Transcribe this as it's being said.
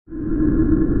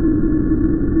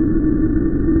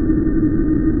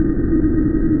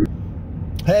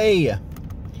Hey,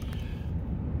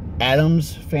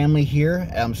 Adam's family here,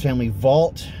 Adam's Family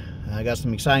Vault. I got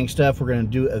some exciting stuff. We're going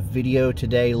to do a video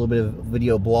today, a little bit of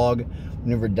video blog. We've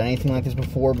never done anything like this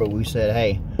before, but we said,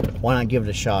 hey, why not give it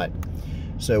a shot?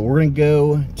 So we're going to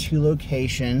go to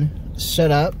location,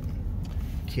 set up.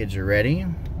 Kids are ready.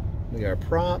 We got our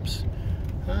props.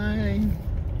 Hi.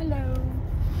 Hello.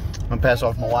 I'm going to pass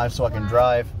off my wife so I can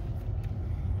drive.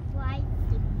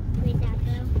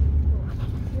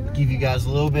 Give you guys a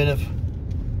little bit of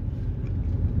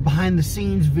behind the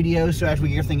scenes video, so after we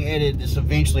get everything edited, this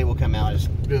eventually will come out.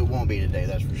 It won't be today,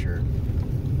 that's for sure.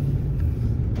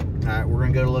 Alright, we're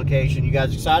gonna go to location. You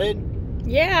guys excited?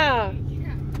 Yeah.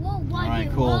 Alright,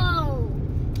 cool.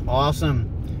 Awesome.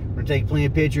 We're gonna take plenty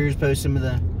of pictures, post some of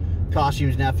the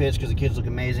costumes and outfits because the kids look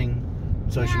amazing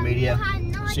on social media.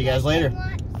 See you guys later.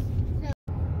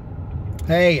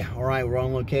 Hey, alright, we're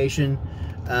on location.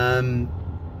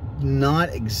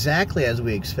 Not exactly as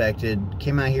we expected.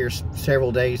 Came out here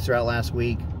several days throughout last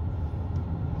week.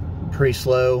 Pretty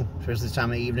slow, especially this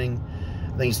time of evening.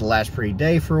 I think it's the last pretty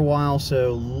day for a while,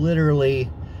 so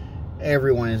literally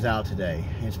everyone is out today.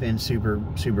 It's been super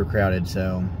crowded,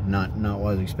 so not what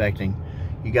I was expecting.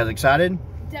 You guys excited?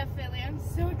 Definitely, I'm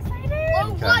so excited.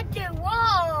 Oh, rock and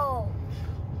roll!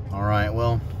 All right,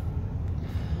 well,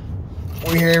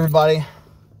 we're here, everybody.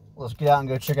 Let's get out and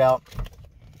go check out.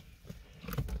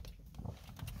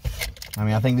 I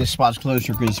mean, I think this spot's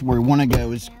closer because where we want to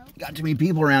go is got too many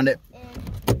people around it.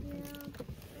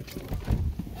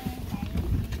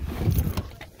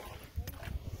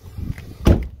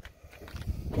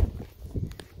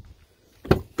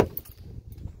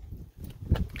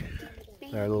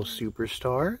 Our little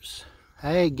superstars.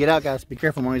 Hey, get out, guys. Be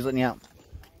careful, Mommy's letting you out.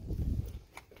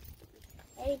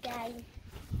 Hey, guys.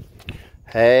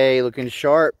 Hey, looking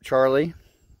sharp, Charlie.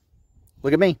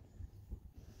 Look at me.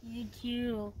 You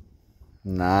too.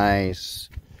 Nice.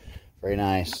 Very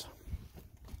nice.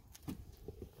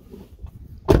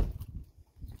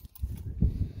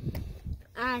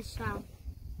 Awesome.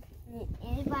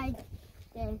 Anybody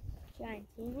that trying to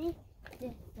see me?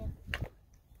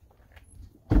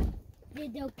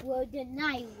 They'll blow the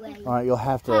night away. Alright, you'll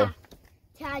have to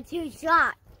Tattoo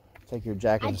shot. take your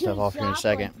jacket and stuff off here in a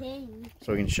second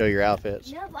so we can show your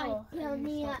outfits. Nobody tell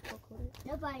me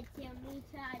tattoo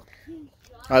shot.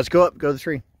 Alright, let's go up, go to the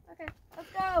tree. Okay, let's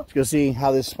go. Let's go see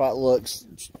how this spot looks.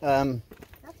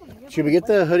 Should we get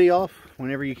the hoodie off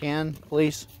whenever you can,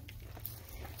 please?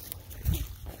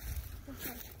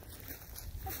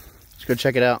 Let's go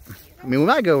check it out. I mean, we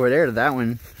might go over there to that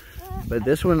one, but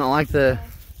this one, I like the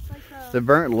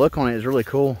burnt look on it is really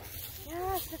cool.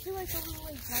 Yeah, especially like the little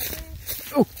like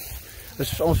Oh,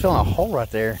 this almost fell in a hole right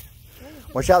there.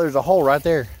 Watch out, there's a hole right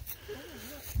there.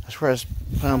 That's where I was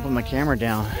planning on putting my camera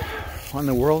down. What in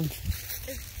the world?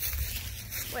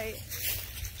 Wait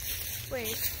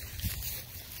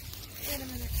a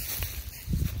minute.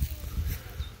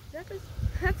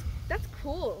 That's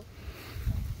cool.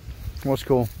 What's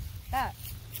cool? That.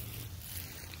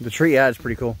 The tree, yeah, it's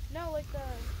pretty cool. No, like the.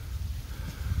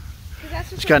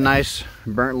 That's just It's got a nice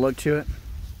burnt look to it.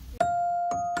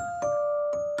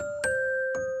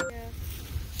 Yeah.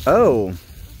 Oh,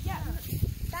 Yeah,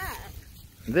 that.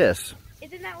 this.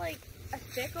 Isn't that like a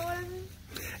stick or whatever?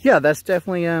 Yeah, that's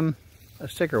definitely a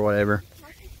stick or whatever.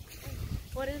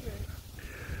 What is it?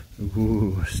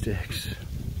 Ooh, sticks.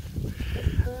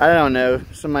 I don't know.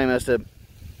 Somebody must have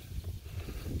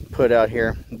put out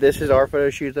here. This is our photo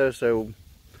shoot though, so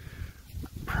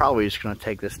probably just gonna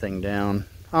take this thing down.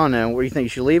 I don't know. What do you think? You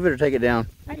should leave it or take it down?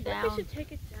 I think we should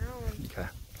take it down. Okay.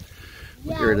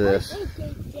 Yeah, Get rid of this. Take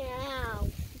it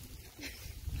down.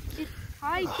 It's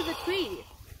tied to the tree.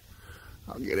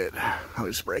 I'll get it. I'll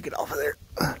just break it off of there.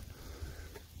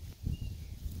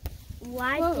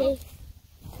 Why Whoa. this?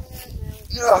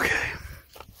 Okay.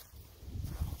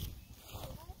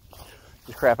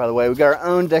 Get crap out of the way. We got our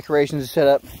own decorations to set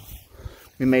up.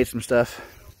 We made some stuff.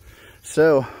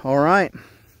 So, all right.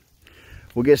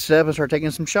 We'll get set up and start taking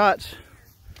some shots.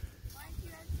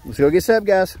 Let's go get set up,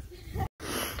 guys.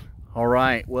 All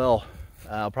right. Well,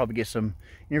 I'll probably get some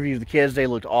interviews with the kids. They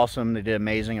looked awesome. They did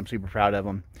amazing. I'm super proud of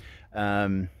them.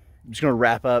 I'm just going to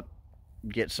wrap up,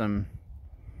 get some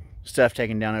stuff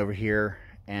taken down over here,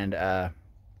 and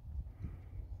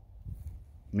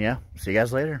yeah, see you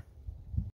guys later.